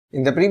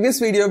In the previous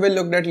video, we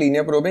looked at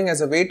linear probing as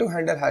a way to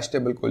handle hash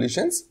table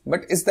collisions,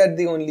 but is that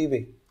the only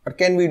way? Or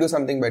can we do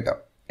something better?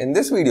 In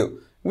this video,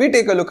 we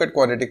take a look at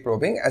quadratic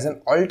probing as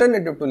an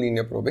alternative to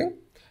linear probing.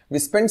 We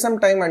spend some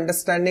time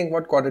understanding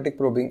what quadratic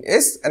probing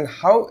is and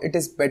how it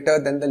is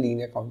better than the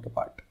linear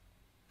counterpart.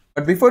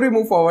 But before we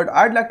move forward,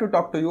 I'd like to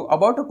talk to you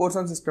about a course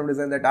on system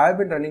design that I've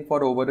been running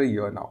for over a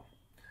year now.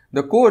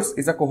 The course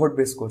is a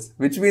cohort-based course,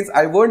 which means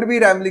I won't be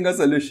rambling a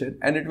solution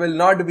and it will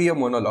not be a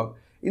monologue.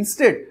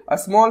 Instead, a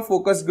small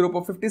focused group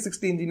of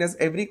 50-60 engineers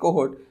every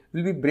cohort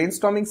will be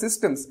brainstorming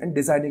systems and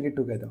designing it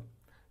together.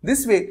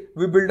 This way,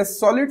 we build a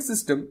solid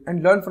system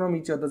and learn from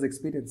each other's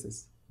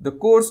experiences. The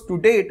course to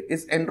date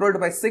is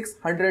enrolled by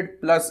 600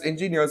 plus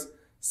engineers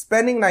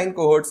spanning 9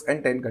 cohorts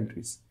and 10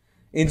 countries.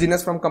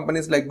 Engineers from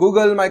companies like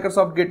Google,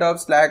 Microsoft, GitHub,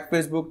 Slack,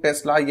 Facebook,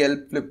 Tesla,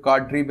 Yelp,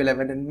 Flipkart,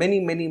 Dream11 and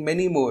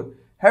many more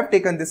have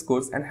taken this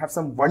course and have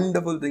some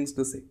wonderful things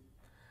to say.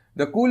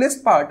 The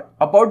coolest part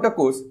about the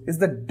course is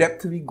the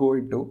depth we go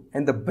into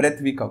and the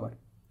breadth we cover.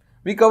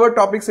 We cover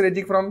topics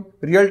ranging from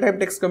real-time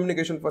text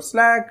communication for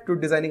Slack to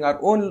designing our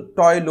own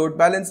toy load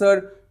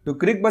balancer to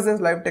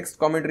ClickBuzz's live text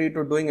commentary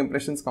to doing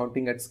impressions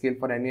counting at scale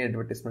for any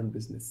advertisement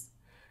business.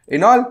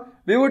 In all,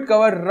 we would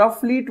cover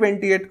roughly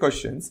 28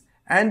 questions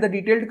and the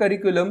detailed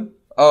curriculum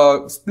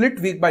split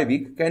week by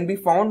week can be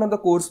found on the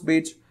course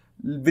page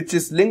which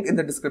is linked in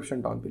the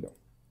description down below.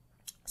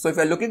 So if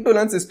you are looking to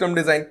learn system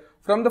design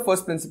from the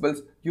first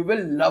principles, you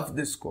will love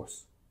this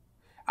course.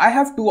 I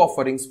have 2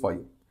 offerings for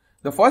you.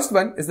 The first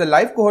one is the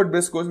live cohort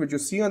based course which you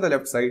see on the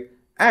left side,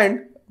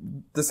 and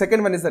the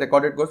second one is the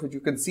recorded course which you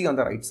can see on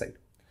the right side.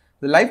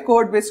 The live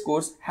cohort based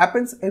course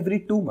happens every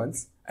 2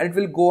 months and it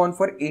will go on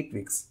for 8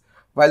 weeks,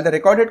 while the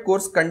recorded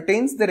course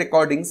contains the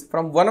recordings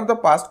from one of the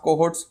past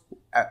cohorts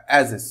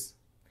as is.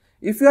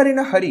 If you are in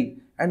a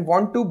hurry and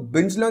want to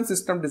binge learn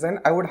system design,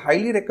 I would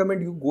highly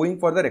recommend you going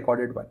for the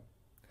recorded one.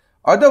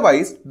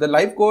 Otherwise, the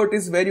live cohort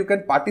is where you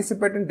can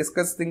participate and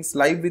discuss things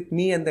live with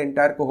me and the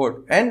entire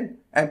cohort and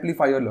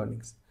amplify your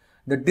learnings.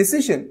 The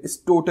decision is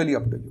totally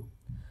up to you.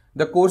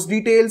 The course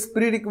details,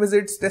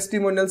 prerequisites,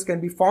 testimonials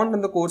can be found on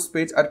the course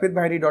page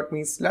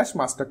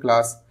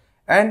arpitbhayani.me/masterclass,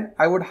 and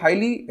I would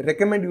highly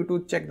recommend you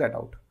to check that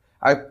out.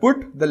 I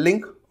put the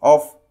link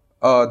of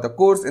the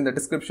course in the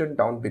description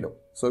down below.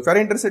 So if you are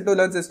interested to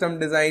learn system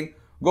design,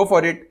 go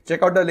for it.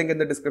 Check out the link in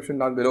the description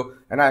down below,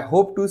 and I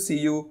hope to see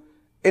you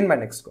in my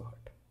next cohort.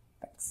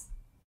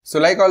 So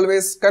like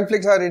always,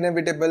 conflicts are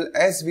inevitable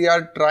as we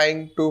are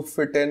trying to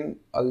fit in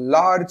a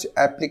large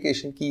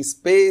application key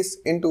space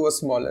into a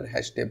smaller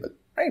hash table,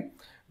 right?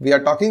 We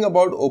are talking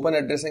about open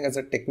addressing as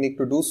a technique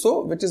to do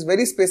so, which is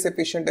very space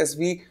efficient as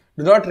we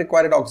do not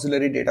require an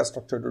auxiliary data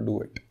structure to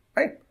do it,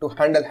 right? To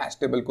handle hash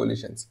table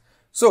collisions.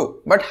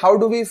 So, but how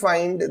do we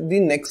find the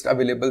next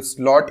available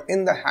slot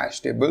in the hash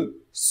table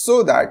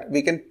so that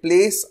we can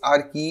place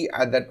our key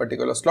at that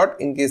particular slot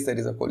in case there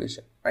is a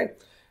collision, right?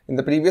 In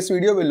the previous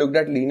video, we looked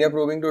at linear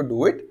probing to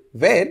do it,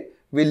 where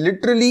we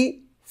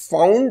literally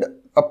found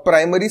a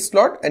primary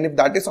slot, and if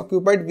that is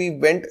occupied, we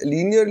went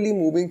linearly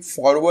moving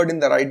forward in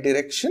the right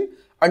direction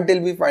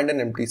until we find an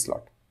empty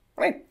slot,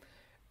 right?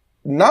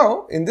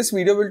 Now, in this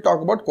video, we'll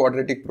talk about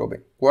quadratic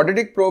probing.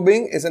 Quadratic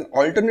probing is an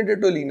alternative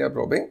to linear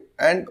probing,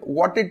 and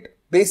what it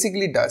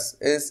basically does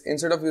is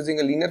instead of using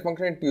a linear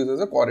function, it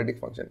uses a quadratic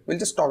function. We'll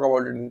just talk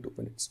about it in 2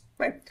 minutes,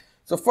 right?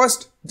 So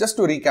first, just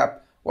to recap,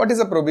 what is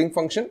a probing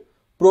function?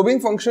 Probing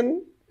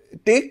function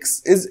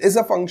is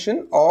a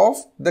function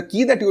of the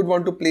key that you would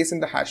want to place in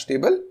the hash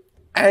table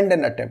and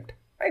an attempt,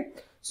 right?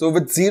 So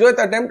with 0th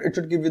attempt, it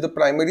should give you the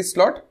primary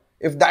slot.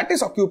 If that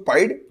is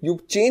occupied, you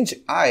change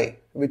I,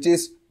 which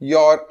is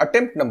your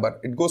attempt number.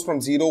 It goes from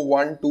 0,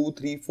 1, 2,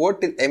 3, 4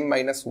 till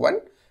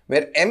m-1,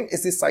 where m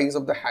is the size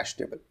of the hash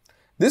table.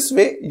 This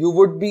way, you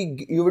would be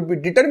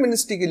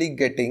deterministically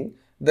getting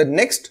the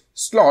next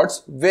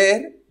slots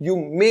where you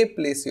may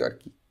place your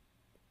key,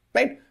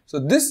 right? So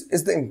this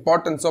is the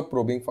importance of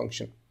probing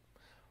function.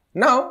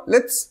 Now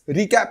let's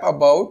recap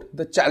about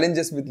the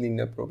challenges with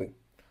linear probing.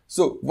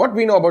 So what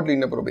we know about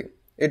linear probing?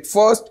 It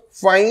first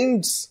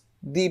finds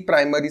the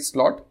primary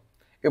slot.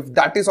 If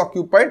that is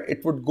occupied,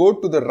 it would go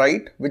to the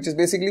right, which is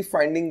basically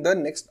finding the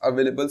next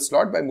available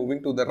slot by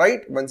moving to the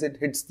right. Once it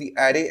hits the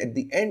array at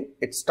the end,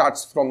 it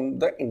starts from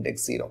the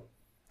index 0,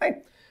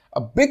 right?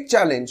 A big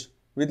challenge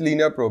with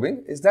linear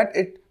probing is that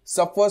it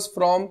suffers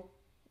from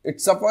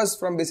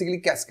basically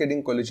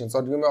cascading collisions,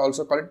 or you may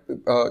also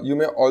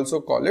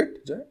call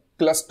it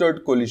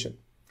clustered collision.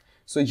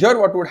 So here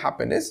what would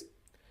happen is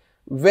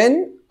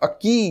when a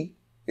key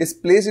is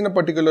placed in a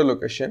particular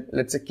location,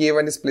 let's say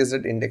K1 is placed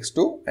at index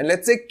 2 and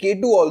let's say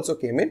K2 also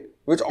came in,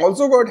 which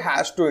also got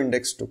hashed to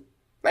index 2,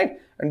 right?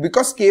 And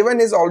because K1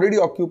 is already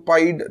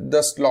occupied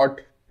the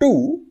slot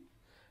 2,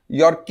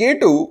 your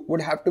K2 would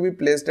have to be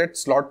placed at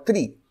slot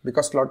 3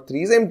 because slot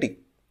 3 is empty.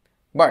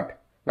 But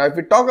now if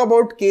we talk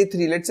about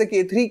K3, let's say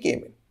K3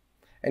 came in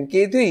and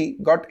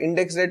K3 got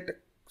indexed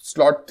at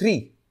slot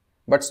 3,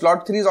 but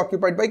slot 3 is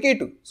occupied by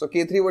K2. So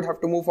K3 would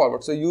have to move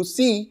forward. So you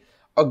see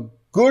a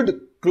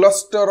good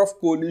cluster of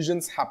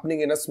collisions happening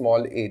in a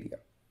small area,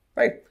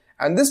 right?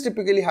 And this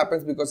typically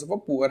happens because of a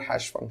poor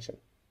hash function,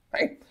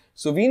 right?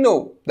 So we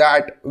know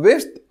that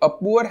with a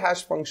poor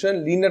hash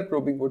function, linear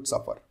probing would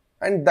suffer.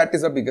 And that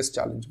is the biggest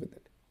challenge with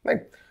it,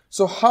 right?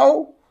 So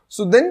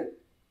then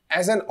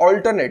as an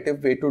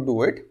alternative way to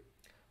do it,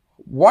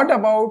 what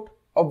about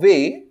a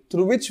way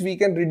through which we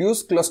can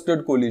reduce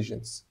clustered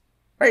collisions,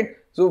 right?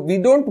 So we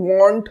don't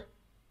want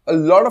a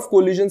lot of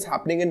collisions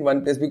happening in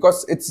one place,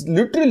 because it's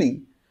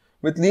literally,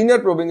 with linear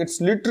probing, it's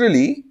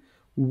literally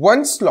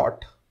one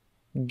slot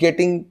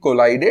getting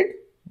collided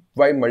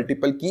by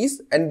multiple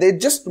keys and they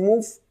just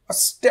move a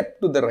step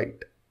to the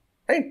right,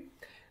 right?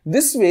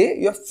 This way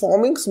you're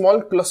forming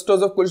small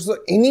clusters of collisions. So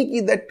any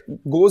key that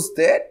goes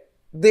there,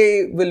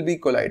 they will be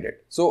collided.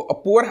 So a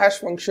poor hash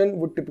function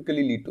would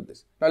typically lead to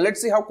this. Now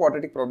let's see how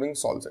quadratic probing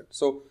solves it.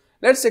 So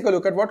let's take a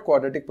look at what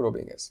quadratic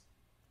probing is.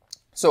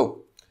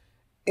 So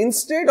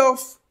instead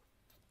of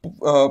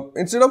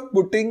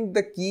putting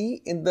the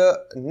key in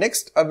the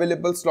next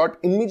available slot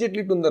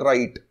immediately to the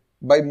right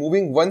by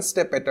moving one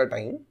step at a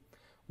time,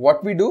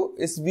 what we do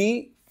is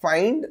we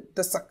find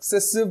the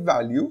successive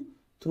value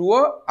through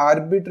a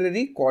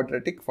arbitrary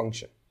quadratic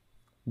function.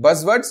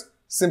 Buzzwords,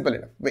 simple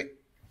enough. Wait.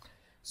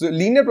 So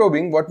linear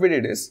probing, what we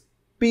did is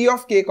P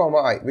of k comma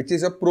I, which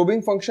is a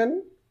probing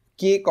function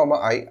k comma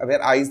I,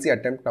 where I is the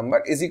attempt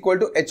number, is equal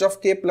to h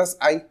of k plus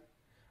I,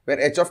 where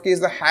h of k is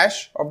the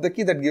hash of the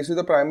key that gives you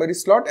the primary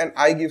slot and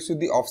I gives you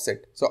the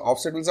offset. So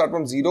offset will start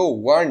from 0,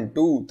 1,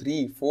 2,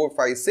 3, 4,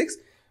 5, 6,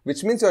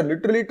 which means you are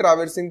literally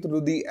traversing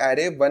through the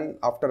array one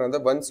after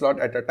another, one slot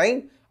at a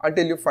time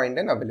until you find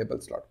an available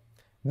slot.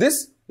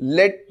 This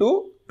led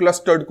to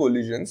clustered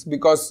collisions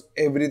because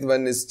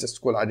everyone is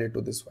just collided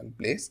to this one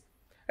place,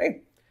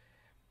 right?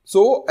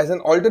 So as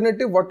an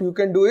alternative, what you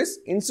can do is,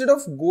 instead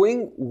of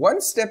going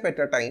one step at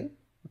a time,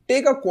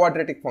 take a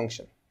quadratic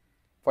function.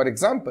 For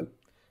example,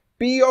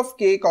 P of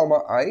k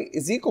comma I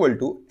is equal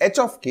to h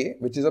of k,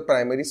 which is a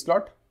primary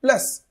slot,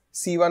 plus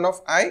C1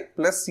 of I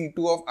plus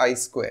C2 of I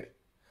square.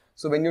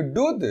 So when you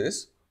do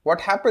this,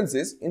 what happens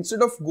is,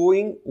 instead of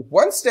going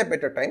one step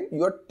at a time,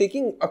 you are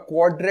taking a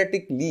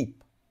quadratic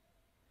leap.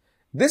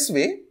 This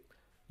way,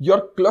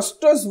 your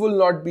clusters will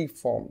not be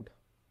formed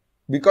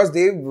because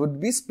they would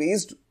be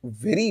spaced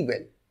very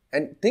well.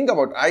 And think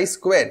about I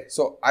square.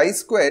 So I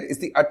square is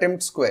the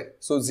attempt square.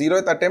 So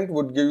 0th attempt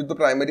would give you the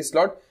primary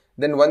slot.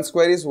 Then 1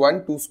 square is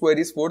 1, 2 square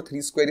is 4,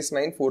 3 square is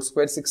 9, 4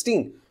 square is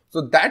 16.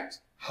 So that's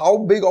how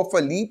big of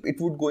a leap it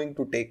would going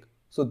to take.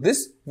 So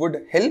this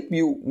would help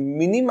you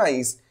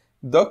minimize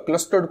the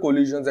clustered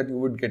collisions that you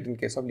would get in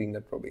case of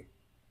linear probing,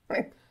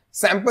 right?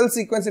 Sample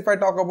sequence, if I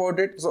talk about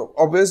it, so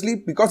obviously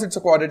because it's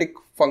a quadratic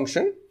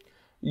function,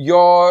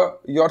 your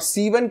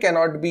C1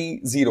 cannot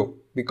be 0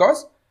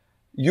 because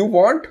you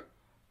want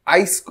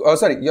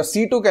your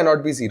C2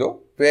 cannot be 0,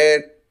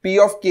 where P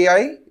of ki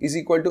is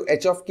equal to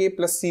h of k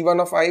plus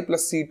C1 of I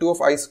plus C2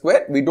 of I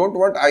square. We don't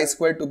want I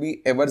square to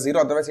be ever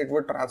 0, otherwise it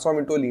would transform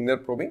into a linear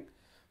probing.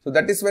 So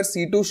that is where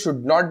C2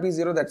 should not be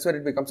 0, that's where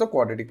it becomes a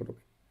quadratic probing,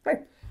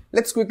 right?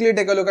 Let's quickly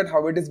take a look at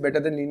how it is better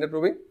than linear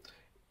probing.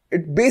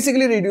 It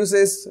basically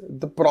reduces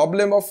the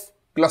problem of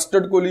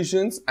clustered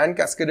collisions and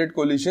cascaded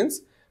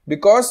collisions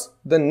because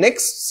the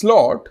next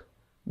slot,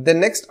 the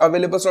next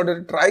available slot that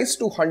it tries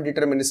to hunt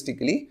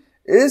deterministically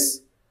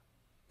is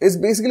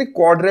basically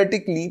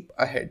quadratic leap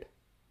ahead,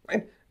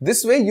 right?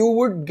 This way you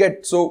would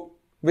get, so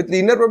with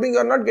linear probing, you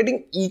are not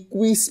getting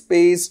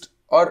equi-spaced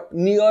or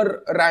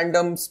near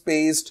random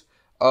spaced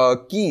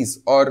keys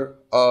or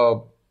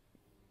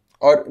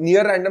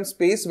near random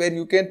space where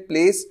you can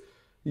place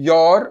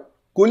your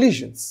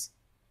collisions,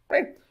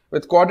 right?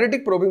 With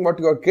quadratic probing, what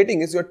you are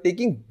getting is you are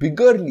taking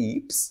bigger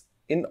leaps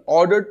in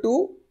order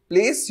to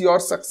place your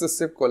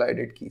successive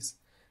collided keys.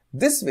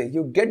 This way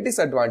you get this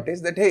advantage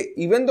that, hey,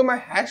 even though my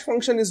hash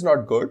function is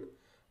not good,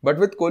 but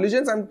with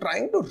collisions, I'm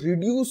trying to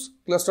reduce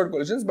clustered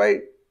collisions by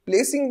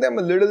placing them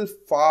a little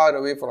far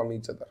away from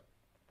each other,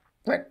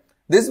 right?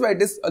 This way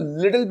it is a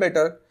little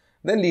better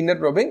than linear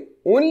probing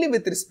only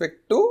with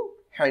respect to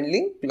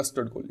handling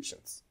clustered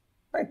collisions,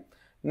 right?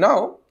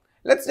 Now,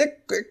 let's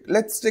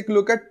take a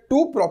look at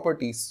two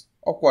properties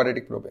of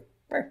quadratic probing,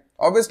 right?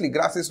 Obviously,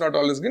 grass is not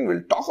always green.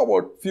 We'll talk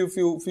about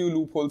few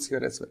loopholes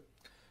here as well.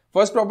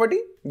 First property,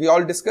 we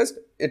all discussed,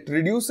 it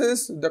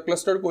reduces the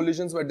clustered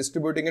collisions by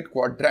distributing it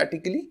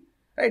quadratically,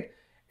 right?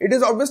 It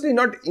is obviously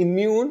not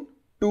immune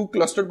to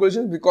clustered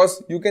collisions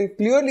because you can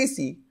clearly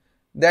see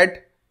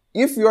that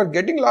if you are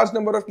getting large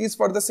number of keys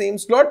for the same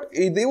slot,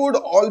 they would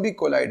all be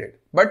collided.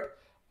 But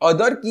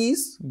other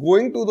keys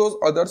going to those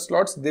other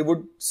slots, they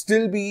would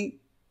still be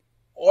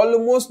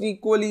almost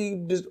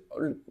equally,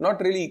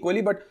 not really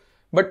equally,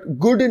 but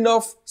good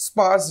enough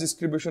sparse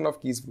distribution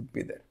of keys would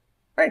be there,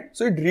 right?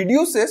 So it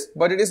reduces,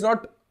 but it is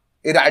not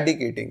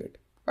eradicating it,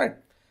 right?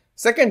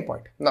 Second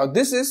point. Now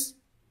this is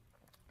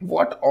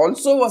what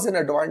also was an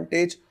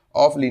advantage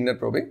of linear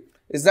probing,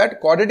 is that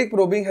quadratic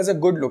probing has a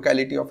good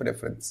locality of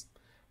reference,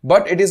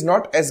 but it is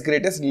not as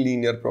great as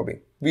linear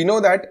probing. We know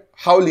that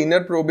how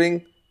linear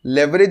probing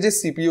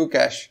leverages CPU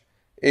cache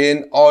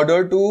in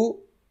order to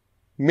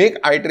make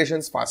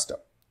iterations faster.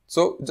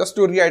 So just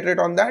to reiterate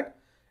on that,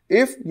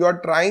 if you are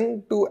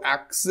trying to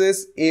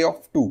access A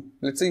of 2,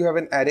 let's say you have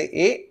an array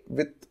A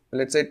with,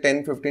 let's say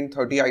 10, 15,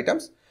 30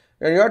 items,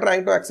 and you are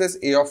trying to access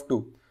A of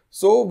 2.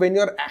 So when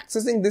you are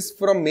accessing this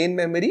from main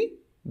memory,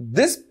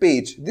 this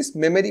page, this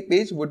memory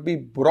page would be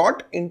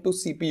brought into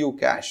CPU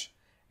cache,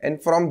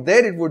 and from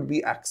there it would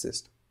be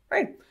accessed,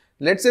 right?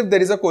 Let's say if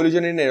there is a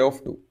collision in A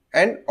of 2,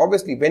 and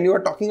obviously when you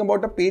are talking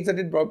about a page that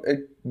it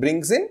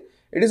brings in,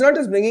 it is not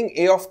just bringing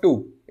A of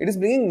 2, it is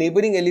bringing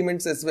neighboring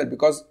elements as well,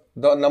 because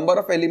the number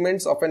of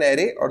elements of an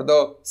array or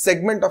the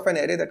segment of an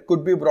array that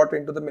could be brought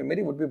into the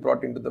memory would be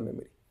brought into the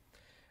memory,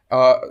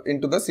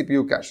 into the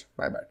CPU cache,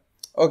 my bad.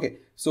 Okay,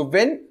 so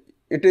when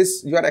it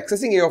is, you are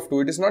accessing A of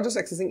 2, it is not just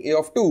accessing A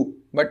of 2,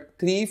 but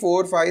 3,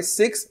 4, 5,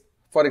 6,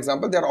 for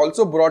example, they are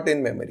also brought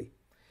in memory.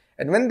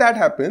 And when that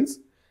happens,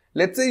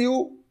 let's say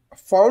you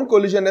found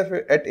collision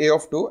at A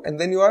of 2 and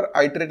then you are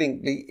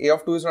iterating, like A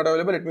of 2 is not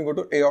available, let me go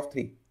to A of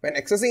 3. When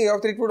accessing A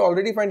of 3, it would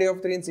already find A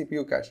of 3 in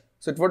CPU cache.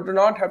 So it would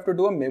not have to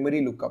do a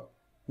memory lookup,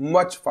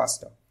 much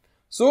faster.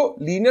 So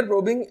linear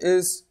probing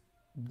is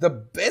the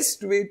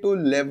best way to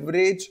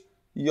leverage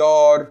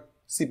your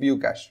CPU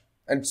cache,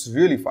 and it's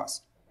really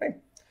fast, right?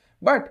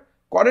 But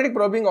quadratic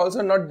probing also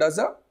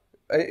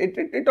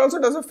it also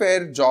does a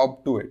fair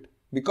job to it,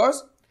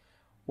 because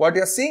what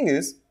you're seeing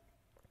is,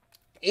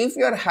 if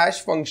your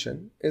hash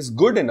function is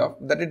good enough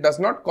that it does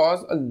not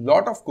cause a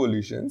lot of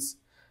collisions,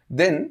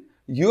 then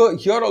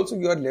here also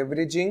you are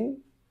leveraging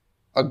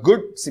a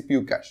good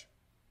CPU cache,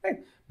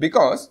 right?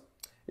 Because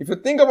if you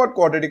think about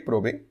quadratic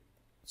probing,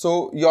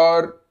 so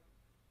your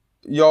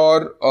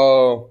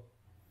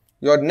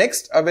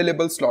next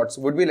available slots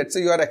would be, let's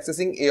say you are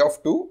accessing A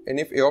of 2, and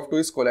if A of 2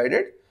 is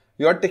collided,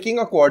 you are taking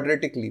a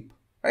quadratic leap,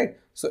 right?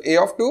 So A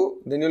of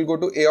 2, then you'll go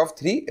to A of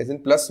 3 as in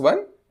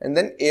 +1, and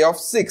then A of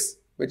 6,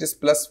 which is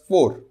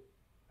 +4,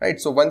 right?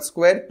 So 1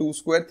 square, 2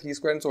 square, 3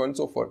 square, and so on and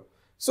so forth.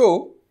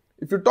 So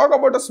if you talk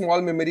about a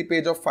small memory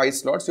page of 5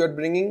 slots, you are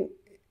bringing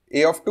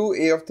A of 2,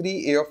 A of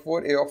 3, A of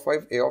 4, A of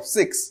 5, A of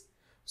 6.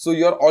 So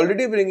you are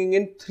already bringing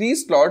in 3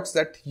 slots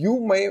that you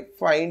may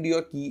find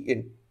your key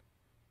in,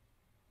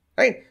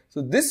 right?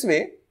 So this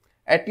way,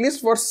 at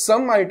least for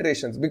some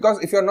iterations, because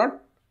if you are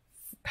not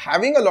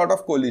having a lot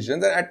of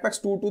collisions, then at max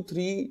 2 to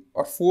 3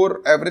 or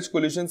 4 average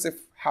collisions if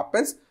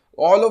happens,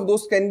 all of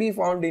those can be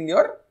found in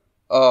your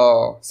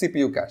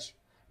CPU cache,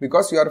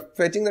 because you are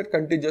fetching that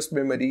contiguous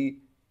memory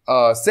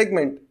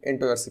segment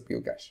into your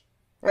CPU cache,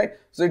 right?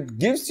 So it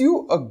gives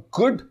you a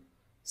good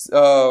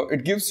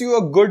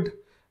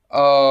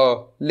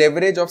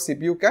leverage of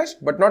CPU cache,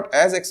 but not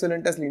as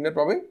excellent as linear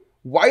probing,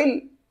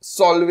 while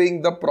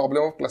solving the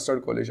problem of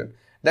clustered collision.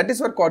 That is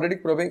where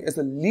quadratic probing is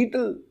a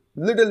little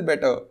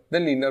better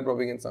than linear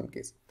probing in some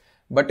case.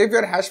 But if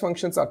your hash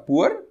functions are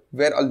poor,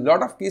 where a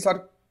lot of keys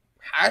are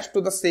hashed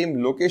to the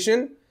same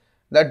location,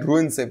 that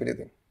ruins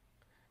everything,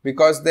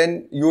 because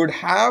then you would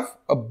have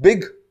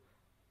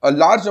a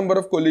large number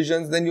of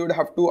collisions, then you would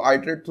have to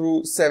iterate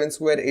through 7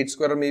 square, 8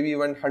 square, or maybe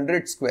even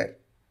 100 square,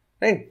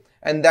 right?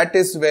 And that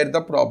is where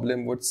the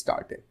problem would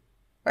start in,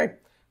 right?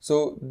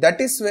 So that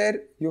is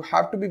where you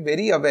have to be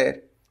very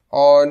aware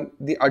on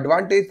the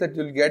advantage that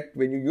you'll get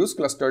when you use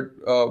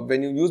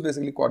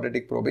basically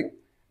quadratic probing.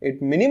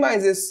 It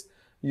minimizes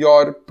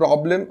your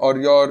problem or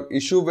your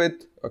issue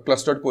with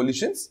clustered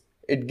collisions.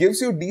 It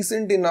gives you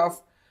decent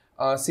enough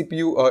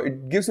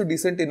it gives you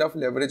decent enough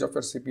leverage of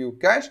your CPU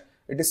cache.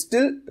 It is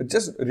still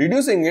just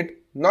reducing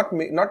it, not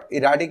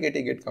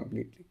eradicating it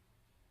completely,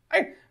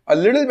 right? A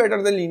little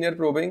better than linear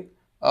probing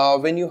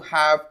when you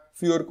have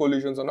fewer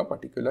collisions on a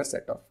particular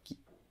set of key,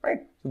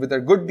 right? So with a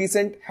good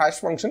decent hash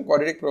function,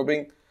 quadratic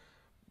probing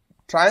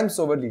triumphs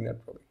over linear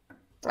probing,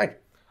 right?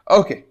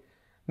 Okay,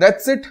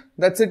 that's it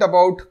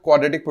about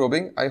quadratic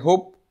probing. I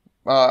hope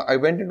I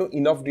went into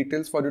enough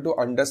details for you to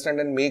understand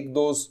and make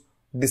those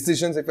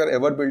decisions if you're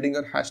ever building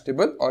a hash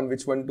table on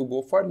which one to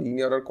go for,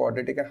 linear or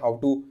quadratic, and how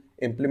to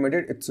implement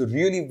it. It's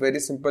really very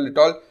simple.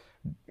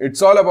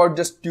 It's all about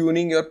just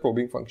tuning your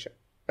probing function,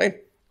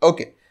 right?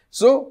 Okay,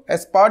 so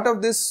as part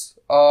of this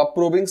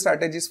probing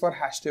strategies for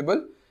hash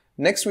table,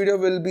 next video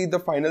will be the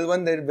final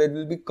one where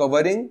we'll be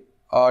covering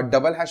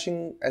double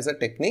hashing as a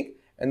technique,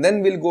 and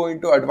then we'll go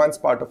into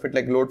advanced part of it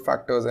like load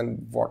factors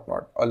and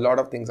whatnot. A lot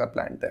of things are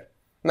planned there.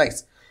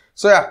 Nice.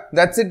 So yeah,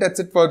 that's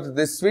it for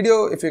this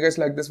video. If you guys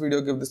like this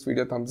video, give this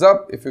video a thumbs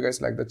up. If you guys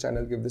like the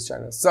channel, give this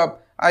channel a sub.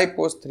 I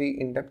post 3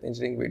 in-depth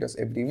engineering videos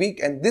every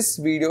week, and this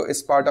video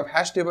is part of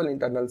hash table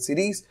internal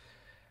series,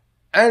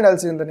 and I'll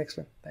see you in the next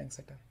one. Thanks,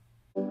 Satan.